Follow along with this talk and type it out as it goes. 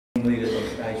leaders on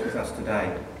stage with us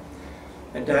today.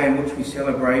 A day in which we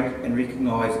celebrate and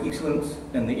recognise excellence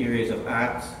in the areas of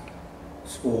arts,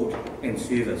 sport and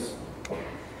service.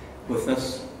 With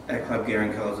this, our Club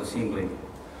Garin College Assembly.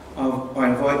 I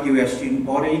invite you, our student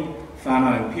body,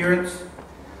 whānau and parents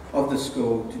of the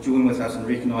school to join with us in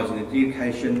recognising the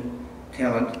dedication,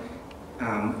 talent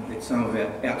that some of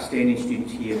our outstanding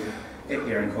students here at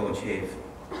Garin College have.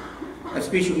 A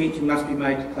special mention must be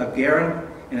made to Club Garin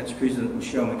and its President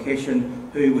Michelle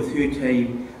McCashin, who with her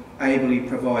team ably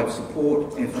provides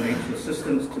support and financial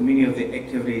assistance to many of the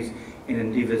activities and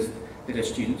endeavours that our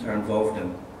students are involved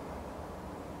in.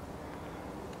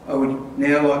 I would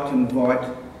now like to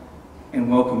invite and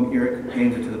welcome Erik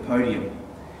Panzer to the podium.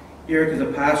 Erik is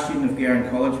a past student of Garin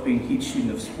College, being head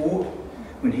student of sport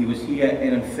when he was here,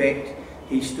 and in fact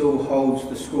he still holds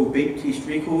the school beat test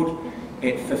record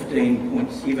at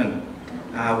 15.7,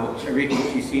 a record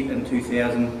which he set in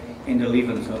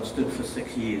 2011, so it stood for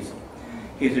 6 years.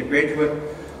 He is a graduate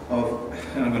of,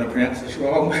 and I'm going to pronounce this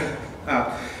wrong,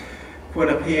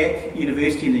 Quinnipiac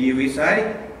University in the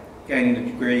USA, gaining a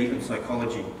degree in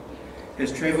psychology.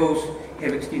 His travels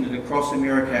have extended across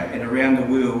America and around the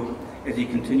world as he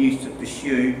continues to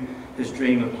pursue his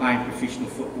dream of playing professional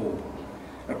football.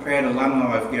 A proud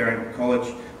alumni of Garin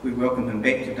College, we welcome him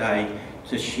back today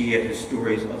to share his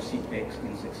stories of setbacks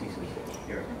and successes.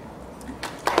 Erik.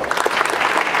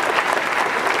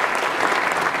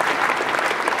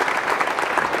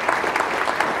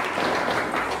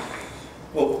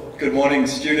 Well, good morning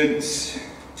students,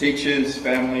 teachers,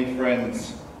 family,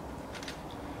 friends.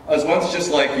 I was once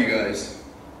just like you guys,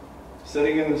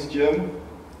 sitting in this gym.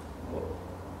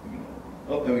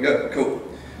 Oh, there we go, cool.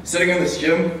 Sitting in this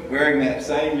gym, wearing that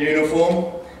same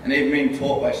uniform, and even being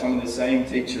taught by some of the same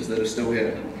teachers that are still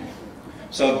here.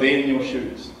 So I've been in your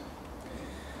shoes.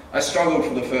 I struggled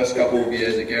for the first couple of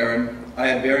years at Garin. I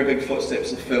had very big footsteps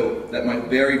to fill that my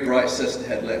very bright sister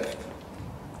had left.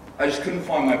 I just couldn't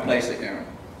find my place at Garin,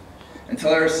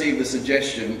 until I received the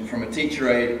suggestion from a teacher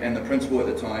aide and the principal at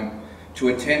the time to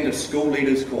attend a school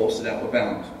leaders course at Outward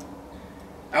Bound.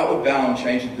 Outward Bound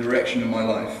changed the direction of my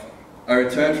life. I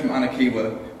returned from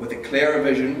Anakiwa with a clearer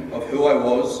vision of who I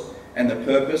was and the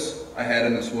purpose I had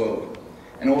in this world,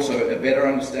 and also a better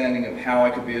understanding of how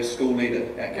I could be a school leader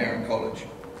at Garin College.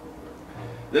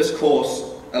 This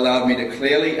course allowed me to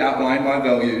clearly outline my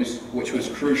values, which was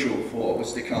crucial for what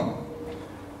was to come.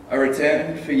 I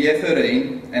returned for year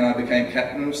 13 and I became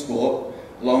captain of sport,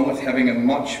 along with having a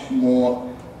much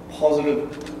more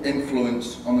positive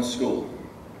influence on the school.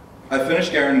 I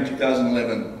finished Garin in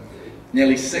 2011,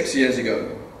 nearly 6 years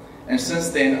ago, and since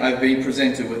then I've been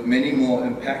presented with many more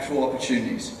impactful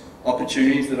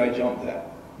opportunities that I jumped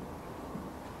at.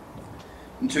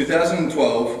 In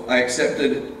 2012, I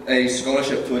accepted a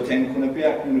scholarship to attend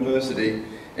Quinnipiac University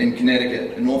in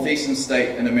Connecticut, a northeastern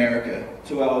state in America,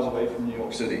 2 hours away from New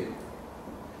York City.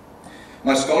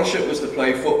 My scholarship was to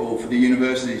play football for the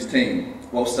university's team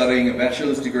while studying a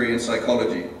bachelor's degree in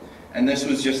psychology, and this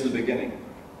was just the beginning.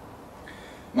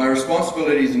 My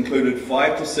responsibilities included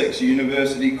 5 to 6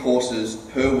 university courses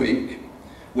per week,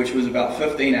 which was about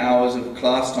 15 hours of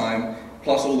class time,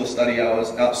 plus all the study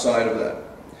hours outside of that.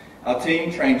 Our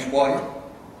team trained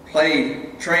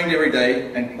every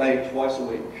day and played twice a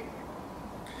week.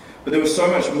 But there was so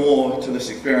much more to this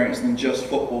experience than just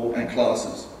football and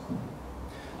classes.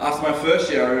 After my first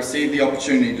year, I received the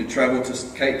opportunity to travel to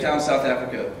Cape Town, South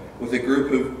Africa with a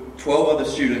group of 12 other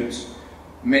students,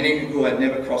 many who I had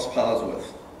never crossed paths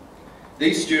with.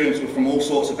 These students were from all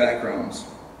sorts of backgrounds,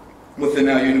 within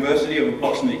our university of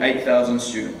approximately 8,000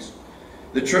 students.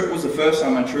 The trip was the first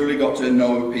time I truly got to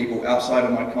know people outside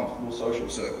of my comfortable social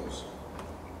circles.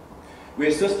 We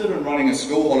assisted in running a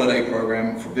school holiday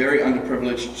program for very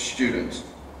underprivileged students,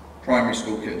 primary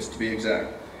school kids to be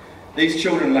exact. These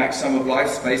children lack some of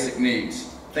life's basic needs,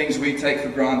 things we take for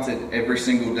granted every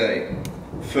single day: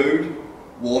 food,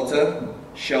 water,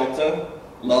 shelter,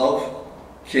 love,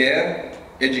 care,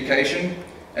 education,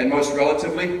 and most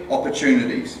relatively,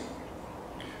 opportunities.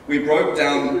 We broke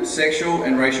down sexual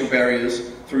and racial barriers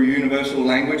through universal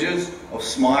languages of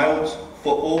smiles,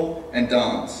 football, and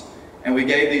dance, and we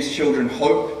gave these children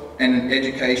hope and an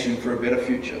education for a better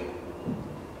future.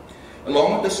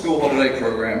 Along with the school holiday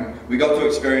program, we got to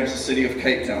experience the city of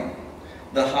Cape Town.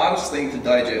 The hardest thing to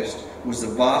digest was the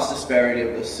vast disparity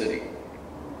of this city.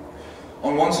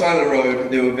 On one side of the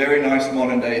road, there were very nice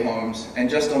modern-day homes, and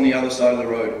just on the other side of the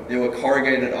road, there were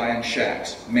corrugated iron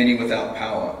shacks, many without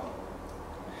power.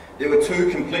 There were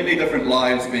two completely different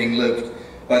lives being lived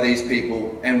by these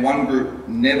people, and one group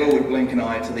never would blink an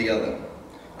eye to the other.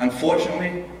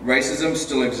 Unfortunately, racism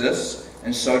still exists,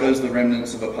 and so does the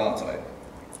remnants of apartheid.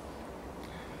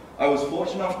 I was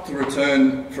fortunate enough to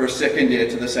return for a second year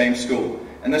to the same school,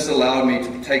 and this allowed me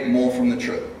to take more from the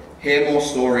trip, hear more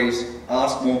stories,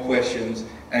 ask more questions,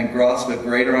 and grasp a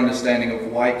greater understanding of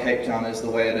why Cape Town is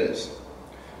the way it is.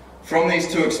 From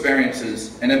these two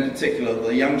experiences, and in particular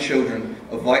the young children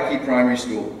of Waikiki Primary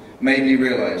School, made me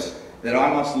realise that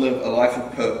I must live a life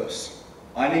of purpose.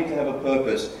 I need to have a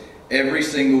purpose every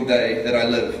single day that I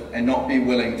live and not be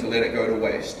willing to let it go to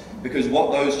waste. Because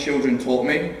what those children taught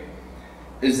me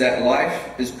is that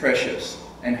life is precious,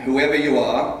 and whoever you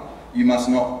are, you must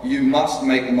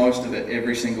make the most of it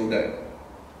every single day.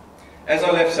 As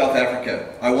I left South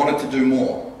Africa, I wanted to do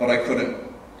more, but I couldn't.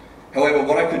 However,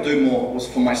 what I could do more was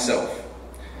for myself.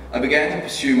 I began to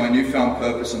pursue my newfound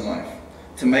purpose in life,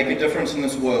 to make a difference in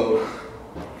this world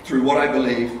through what I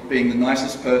believe being the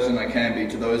nicest person I can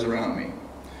be to those around me.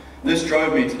 This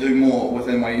drove me to do more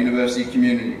within my university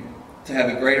community, to have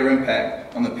a greater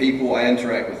impact on the people I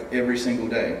interact with every single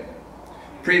day.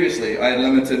 Previously, I had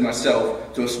limited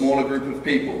myself to a smaller group of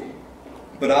people,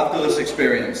 but after this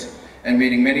experience and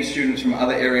meeting many students from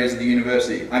other areas of the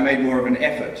university, I made more of an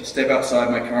effort to step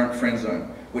outside my current friend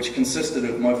zone, which consisted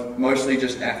of mostly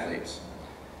just athletes.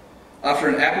 After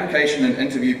an application and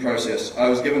interview process, I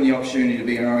was given the opportunity to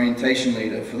be an orientation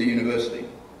leader for the university.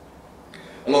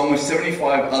 Along with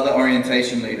 75 other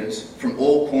orientation leaders from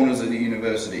all corners of the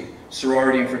university,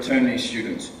 sorority and fraternity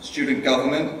students, student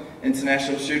government,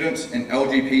 international students, and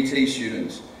LGBT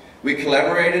students, we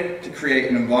collaborated to create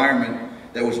an environment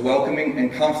that was welcoming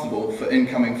and comfortable for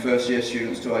incoming first-year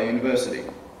students to our university.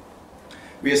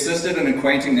 We assisted in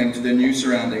acquainting them to their new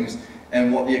surroundings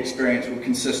and what the experience would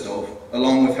consist of,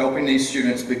 along with helping these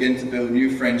students begin to build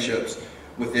new friendships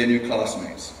with their new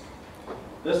classmates.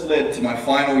 This led to my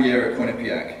final year at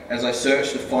Quinnipiac, as I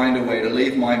searched to find a way to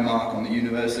leave my mark on the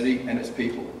university and its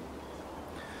people.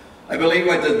 I believe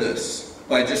I did this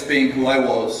by just being who I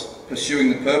was, pursuing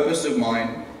the purpose of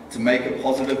mine to make a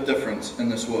positive difference in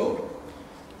this world.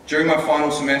 During my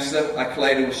final semester, I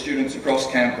collaborated with students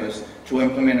across campus to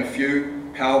implement a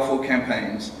few powerful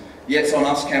campaigns. The It's On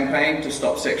Us campaign to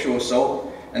stop sexual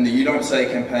assault, and the You Don't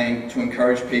Say campaign to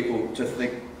encourage people to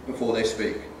think before they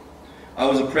speak. I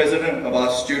was a president of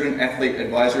our Student Athlete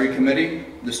Advisory Committee,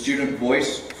 the student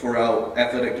voice for our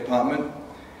athletic department,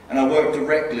 and I worked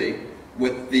directly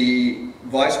with the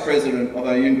vice president of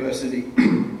our university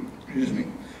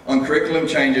on curriculum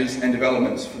changes and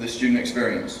developments for the student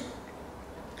experience.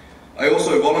 I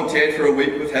also volunteered for a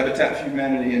week with Habitat for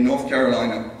Humanity in North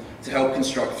Carolina to help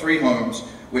construct 3 homes,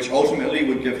 which ultimately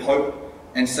would give hope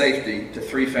and safety to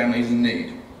 3 families in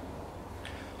need.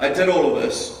 I did all of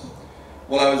this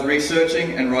while I was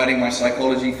researching and writing my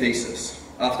psychology thesis.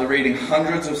 After reading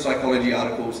hundreds of psychology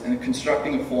articles and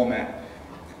constructing a format,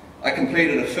 I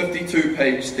completed a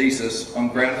 52-page thesis on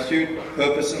gratitude,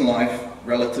 purpose in life,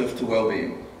 relative to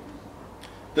well-being.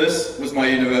 This was my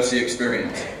university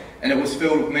experience, and it was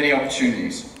filled with many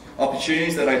opportunities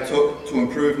that I took to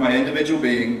improve my individual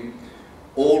being,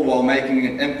 all while making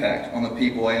an impact on the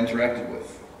people I interacted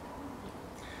with.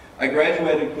 I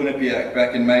graduated Quinnipiac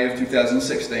back in May of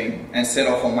 2016 and set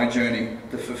off on my journey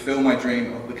to fulfill my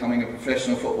dream of becoming a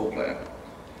professional football player.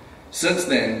 Since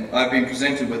then, I've been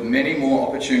presented with many more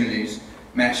opportunities,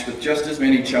 matched with just as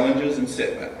many challenges and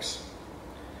setbacks.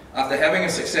 After having a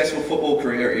successful football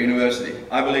career at university,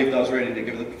 I believed I was ready to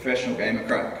give the professional game a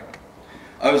crack.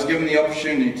 I was given the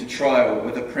opportunity to trial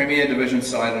with a Premier Division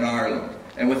side in Ireland,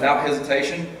 and without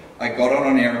hesitation, I got on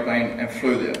an aeroplane and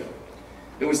flew there.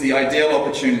 It was the ideal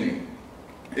opportunity.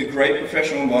 A great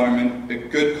professional environment, a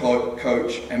good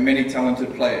coach, and many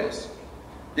talented players.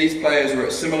 These players were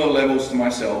at similar levels to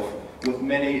myself, with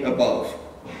many above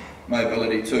my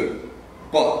ability too.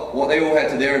 But what they all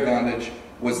had to their advantage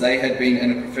was they had been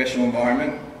in a professional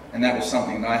environment, and that was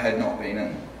something that I had not been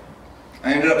in.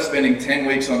 I ended up spending 10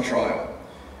 weeks on trial,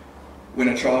 when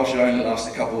a trial should only last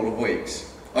a couple of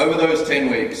weeks. Over those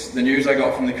 10 weeks, the news I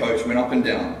got from the coach went up and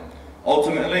down.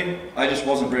 Ultimately, I just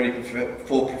wasn't ready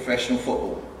for professional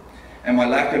football, and my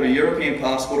lack of a European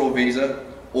passport or visa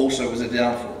also was a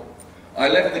downfall. I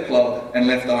left the club and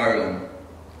left Ireland,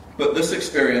 but this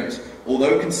experience,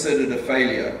 although considered a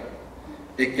failure,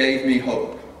 it gave me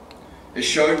hope. It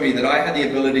showed me that I had the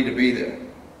ability to be there.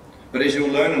 But as you'll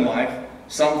learn in life,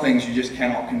 some things you just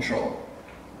cannot control.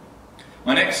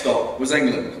 My next stop was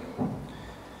England,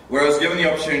 where I was given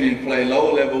the opportunity to play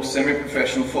lower-level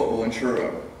semi-professional football in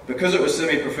Truro. Because it was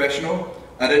semi-professional,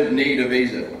 I didn't need a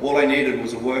visa. All I needed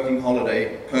was a working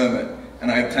holiday permit,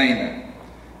 and I obtained that.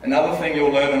 Another thing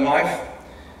you'll learn in life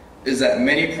is that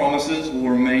many promises will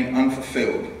remain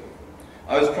unfulfilled.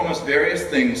 I was promised various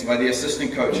things by the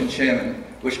assistant coach and chairman,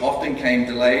 which often came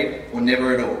delayed or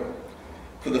never at all.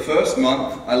 For the first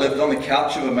month, I lived on the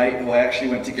couch of a mate who I actually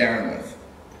went to Garin with.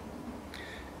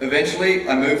 Eventually,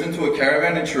 I moved into a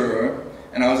caravan in Truro,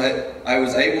 and I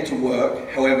was able to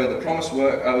work. However, the promised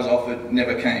work I was offered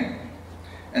never came.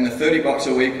 And the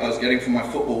 $30 a week I was getting from my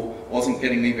football wasn't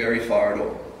getting me very far at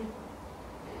all.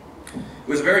 It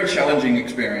was a very challenging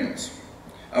experience.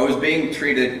 I was being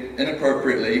treated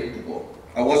inappropriately, or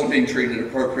I wasn't being treated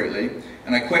appropriately,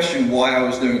 and I questioned why I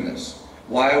was doing this,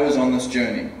 why I was on this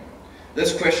journey.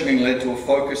 This questioning led to a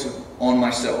focus on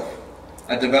myself.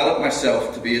 I developed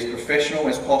myself to be as professional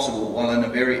as possible while in a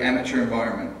very amateur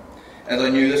environment, as I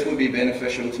knew this would be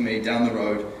beneficial to me down the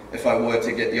road if I were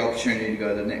to get the opportunity to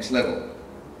go to the next level.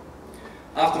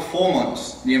 After 4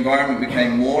 months, the environment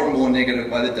became more and more negative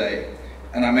by the day,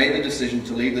 and I made the decision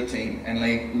to leave the team and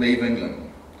leave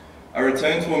England. I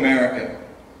returned to America,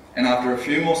 and after a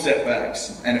few more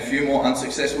setbacks and a few more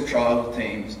unsuccessful trials with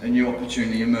teams, a new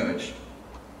opportunity emerged.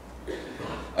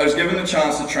 I was given the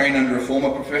chance to train under a former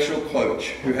professional coach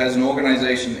who has an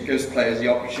organisation that gives players the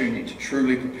opportunity to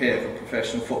truly prepare for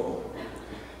professional football.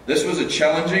 This was a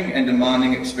challenging and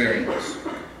demanding experience.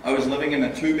 I was living in a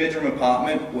 2-bedroom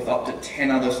apartment with up to 10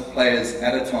 other players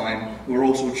at a time who were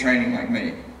also training like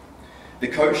me. The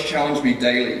coach challenged me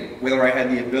daily whether I had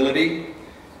the ability,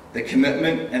 the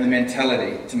commitment and the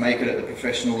mentality to make it at the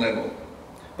professional level.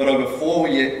 But over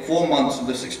 4 months of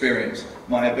this experience,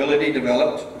 my ability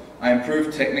developed, I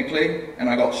improved technically, and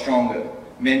I got stronger,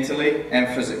 mentally and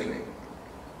physically.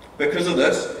 Because of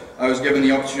this, I was given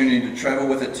the opportunity to travel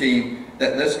with a team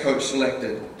that this coach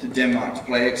selected to Denmark to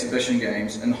play exhibition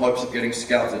games in hopes of getting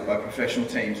scouted by professional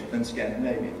teams within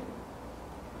Scandinavia.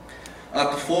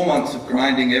 After 4 months of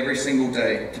grinding every single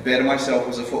day to better myself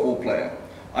as a football player,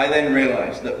 I then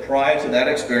realised that prior to that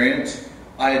experience,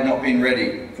 I had not been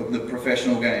ready for the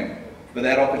professional game, but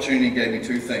that opportunity gave me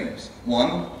 2 things.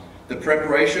 1, the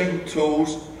preparation,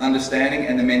 tools, understanding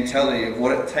and the mentality of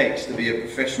what it takes to be a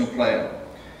professional player.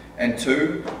 And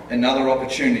 2, another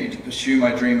opportunity to pursue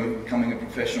my dream of becoming a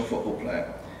professional football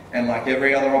player. And like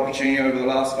every other opportunity over the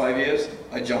last 5 years,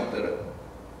 I jumped at it.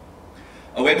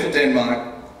 I went to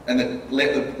Denmark and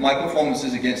let my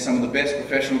performances against some of the best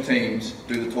professional teams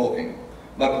do the talking.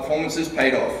 My performances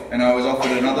paid off and I was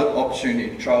offered another opportunity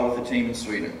to trial with a team in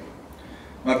Sweden.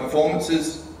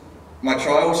 My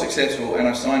trial was successful and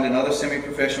I signed another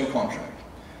semi-professional contract.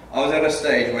 I was at a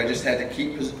stage where I just had to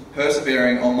keep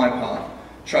persevering on my path,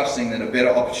 trusting that a better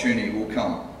opportunity will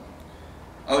come.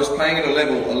 I was playing at a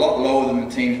level a lot lower than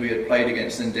the teams we had played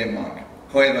against in Denmark.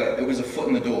 However, it was a foot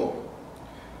in the door.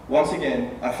 Once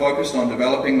again, I focused on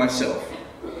developing myself,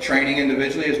 training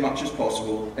individually as much as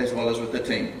possible, as well as with the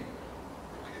team.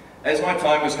 As my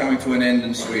time was coming to an end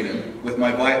in Sweden, with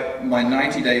my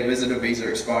 90-day visitor visa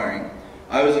expiring,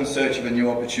 I was in search of a new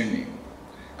opportunity.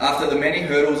 After the many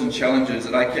hurdles and challenges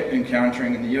that I kept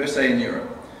encountering in the USA and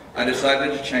Europe, I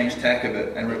decided to change tack a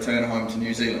bit and return home to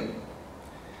New Zealand.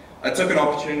 I took an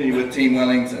opportunity with Team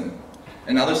Wellington,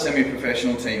 another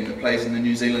semi-professional team that plays in the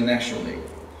New Zealand National League.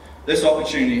 This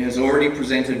opportunity has already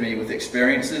presented me with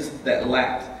experiences that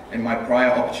lacked in my prior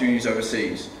opportunities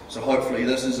overseas, so hopefully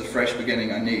this is a fresh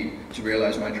beginning I need to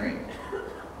realise my dream.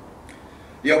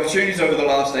 The opportunities over the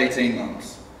last 18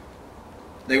 months,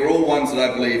 they were all ones that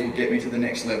I believe will get me to the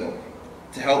next level,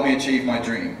 to help me achieve my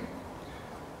dream.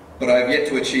 But I have yet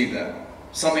to achieve that.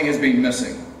 Something has been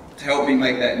missing to help me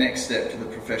make that next step to the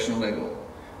professional level.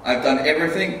 I've done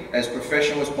everything as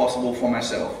professional as possible for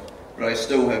myself, but I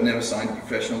still have never signed a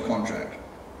professional contract.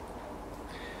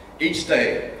 Each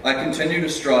day, I continue to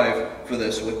strive for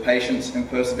this with patience and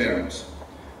perseverance,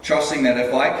 trusting that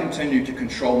if I continue to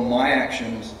control my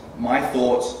actions, my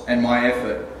thoughts, and my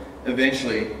effort,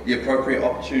 eventually the appropriate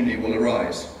opportunity will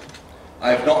arise.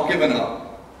 I have not given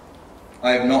up.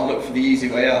 I have not looked for the easy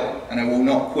way out, and I will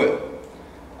not quit.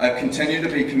 I have continued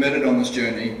to be committed on this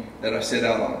journey that I set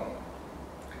out on.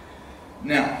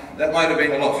 Now, that might have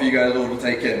been a lot for you guys all to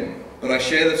take in, but I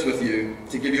share this with you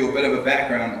to give you a bit of a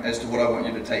background as to what I want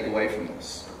you to take away from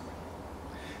this.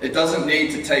 It doesn't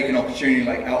need to take an opportunity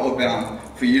like Outward Bound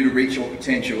for you to reach your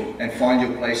potential and find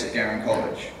your place at Garin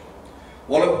College.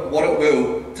 What it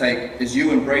will take is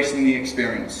you embracing the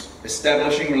experience,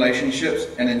 establishing relationships,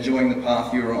 and enjoying the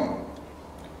path you're on.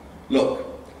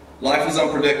 Look, life is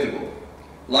unpredictable.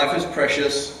 Life is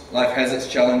precious. Life has its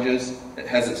challenges. It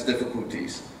has its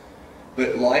difficulties.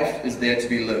 But life is there to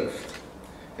be lived.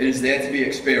 It is there to be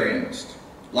experienced.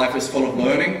 Life is full of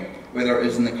learning, whether it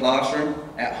is in the classroom,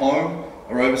 at home,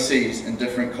 or overseas in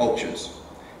different cultures.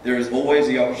 There is always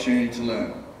the opportunity to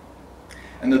learn.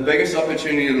 And the biggest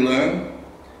opportunity to learn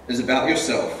is about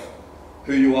yourself,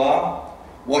 who you are,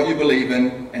 what you believe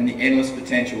in, and the endless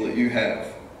potential that you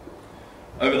have.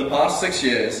 Over the past 6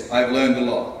 years, I've learned a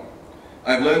lot.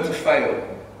 I've learned to fail,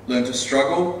 learned to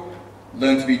struggle,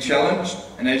 learned to be challenged,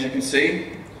 and as you can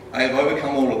see, I have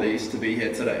overcome all of these to be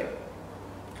here today.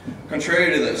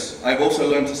 Contrary to this, I've also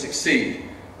learned to succeed.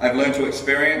 I've learned to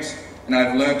experience, and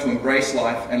I've learned to embrace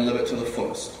life and live it to the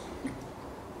fullest.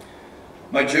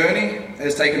 My journey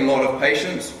has taken a lot of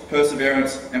patience,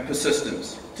 perseverance, and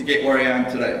persistence to get where I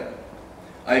am today.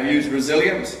 I've used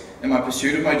resilience in my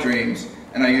pursuit of my dreams,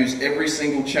 and I use every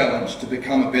single challenge to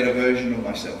become a better version of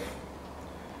myself.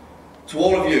 To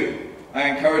all of you, I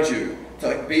encourage you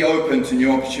to be open to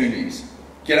new opportunities.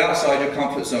 Get outside your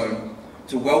comfort zone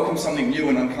to welcome something new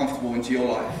and uncomfortable into your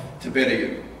life to better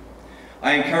you.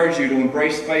 I encourage you to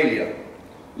embrace failure,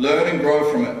 learn and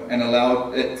grow from it, and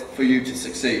allow it for you to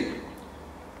succeed.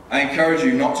 I encourage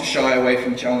you not to shy away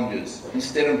from challenges.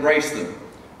 Instead, embrace them,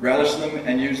 relish them,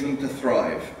 and use them to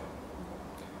thrive.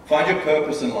 Find your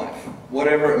purpose in life,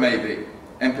 whatever it may be,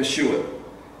 and pursue it.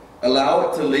 Allow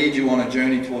it to lead you on a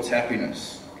journey towards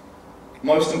happiness.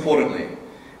 Most importantly,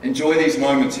 enjoy these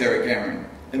moments here at Garin.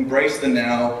 Embrace the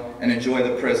now and enjoy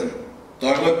the present.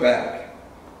 Don't look back.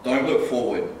 Don't look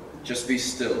forward. Just be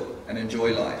still and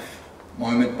enjoy life,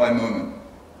 moment by moment.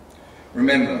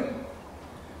 Remember,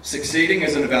 succeeding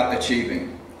isn't about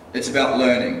achieving. It's about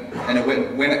learning.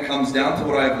 And when it comes down to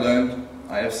what I have learned,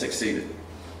 I have succeeded.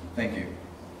 Thank you.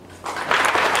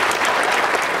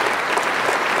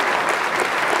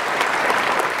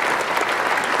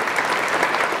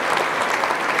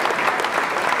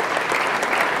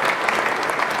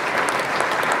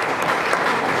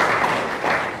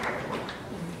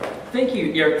 Thank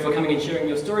you, Erik, for coming and sharing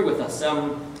your story with us.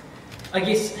 I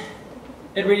guess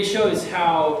it really shows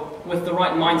how, with the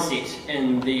right mindset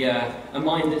and a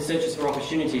mind that searches for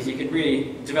opportunities, you can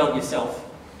really develop yourself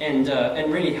and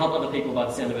really help other people by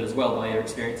the sound of it as well, by your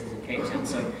experiences in Cape Town.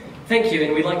 So thank you,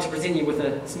 and we'd like to present you with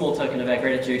a small token of our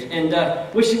gratitude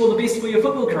and wish you all the best for your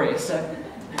football career. So.